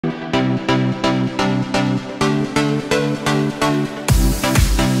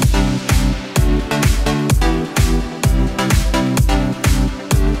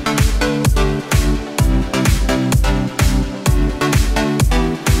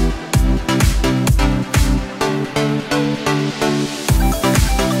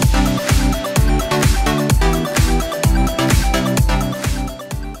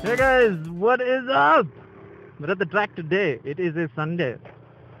what is up? We're at the track today. It is a Sunday.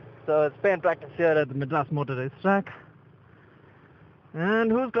 So it's paint practice here at the Madras Motor Racetrack.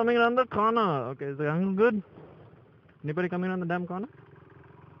 And who's coming around the corner? Okay, is the angle good? Anybody coming around the damn corner?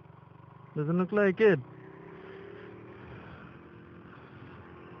 Doesn't look like it.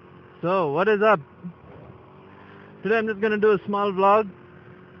 So, what is up? Today I'm just going to do a small vlog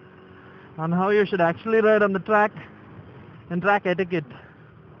on how you should actually ride on the track and track etiquette.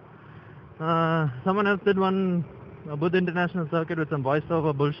 Someone else did one Buddha International Circuit with some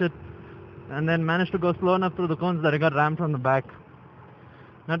voiceover bullshit and then managed to go slow enough through the cones that he got rammed from the back.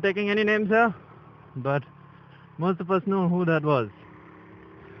 Not taking any names here, but most of us know who that was.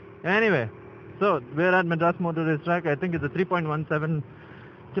 Anyway, so we're at Madras Motor Racetrack. I think it's a 3.17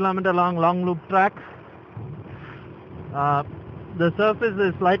 kilometer long loop track. The surface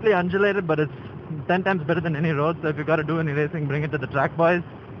is slightly undulated, but it's 10 times better than any road. So if you got to do any racing, bring it to the track, boys.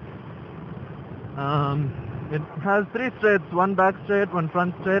 It has 3 straights, 1 back straight, 1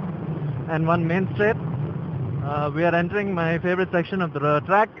 front straight, and 1 main straight. We are entering my favorite section of the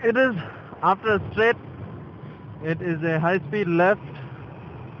track. It is after a straight. It is a high-speed left.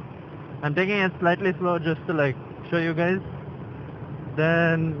 I'm taking it slightly slow just to show you guys.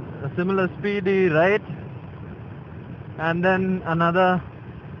 Then a similar speedy right, and then another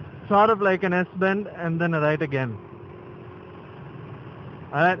sort of like an S-bend, and then a right again.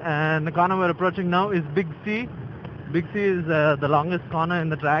 Alright, and the corner we're approaching now is Big C. Big C is the longest corner in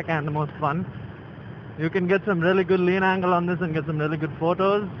the track and the most fun. You can get some really good lean angle on this and get some really good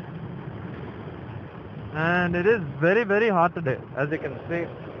photos. And it is very, very hot today, as you can see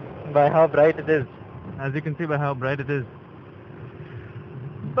by how bright it is.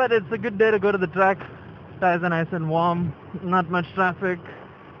 But it's a good day to go to the track. Tires are nice and warm, not much traffic.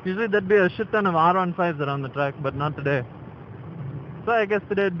 Usually there'd be a shit ton of R15s around the track, but not today. So I guess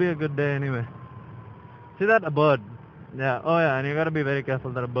today would be a good day anyway. See that? A bird. Yeah, oh yeah, and you gotta be very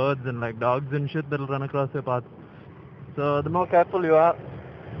careful. There are birds and dogs and shit that'll run across your path. So the more careful you are,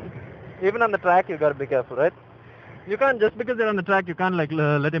 even on the track you gotta be careful, right? You can't, just because you're on the track, you can't let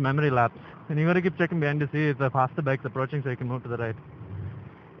your memory lapse. And you gotta keep checking behind to see if the faster bike's approaching so you can move to the right.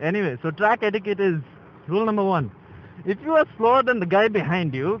 Anyway, so track etiquette is rule number 1. If you are slower than the guy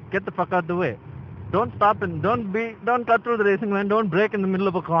behind you, get the fuck out the way. Don't stop and don't cut through the racing line, don't brake in the middle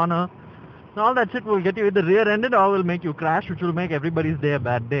of a corner. So all that shit will get you either rear-ended or will make you crash, which will make everybody's day a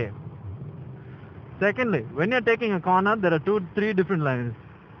bad day. Secondly, when you're taking a corner, there are 3 different lines.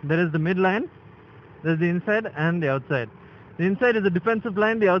 There is the midline, there's the inside and the outside. The inside is a defensive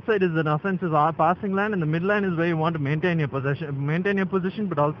line, the outside is an offensive passing line, and the midline is where you want to maintain your position,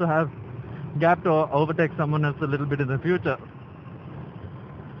 but also have gap to overtake someone else a little bit in the future.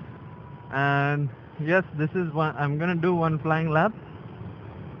 And yes, this is one. I'm gonna do one flying lap,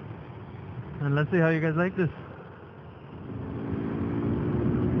 and let's see how you guys like this.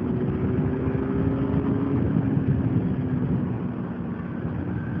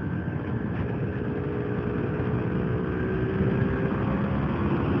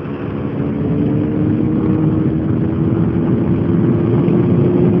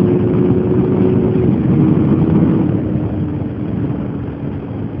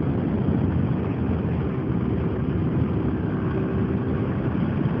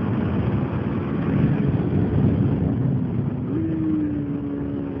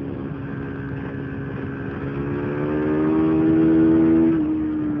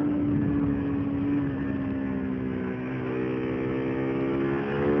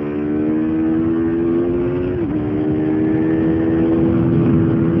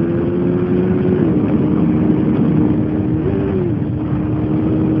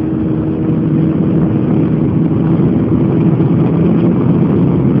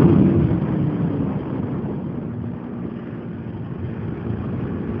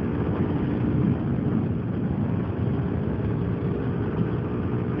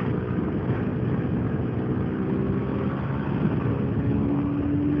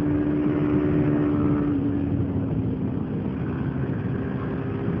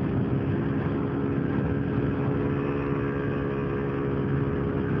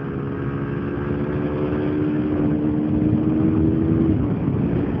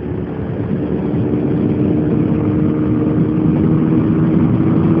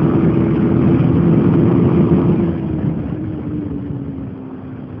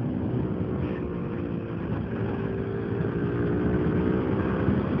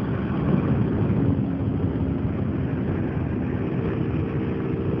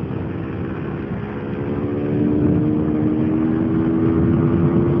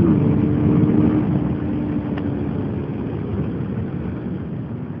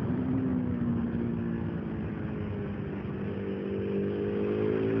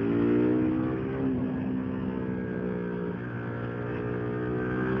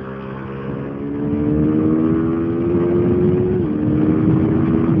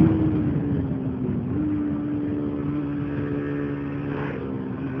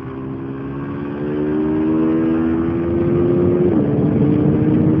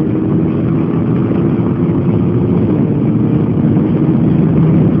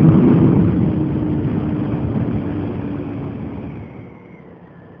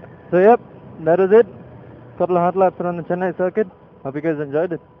 So yep, that was it. Couple of hot laps around the Chennai circuit. Hope you guys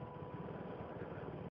enjoyed it.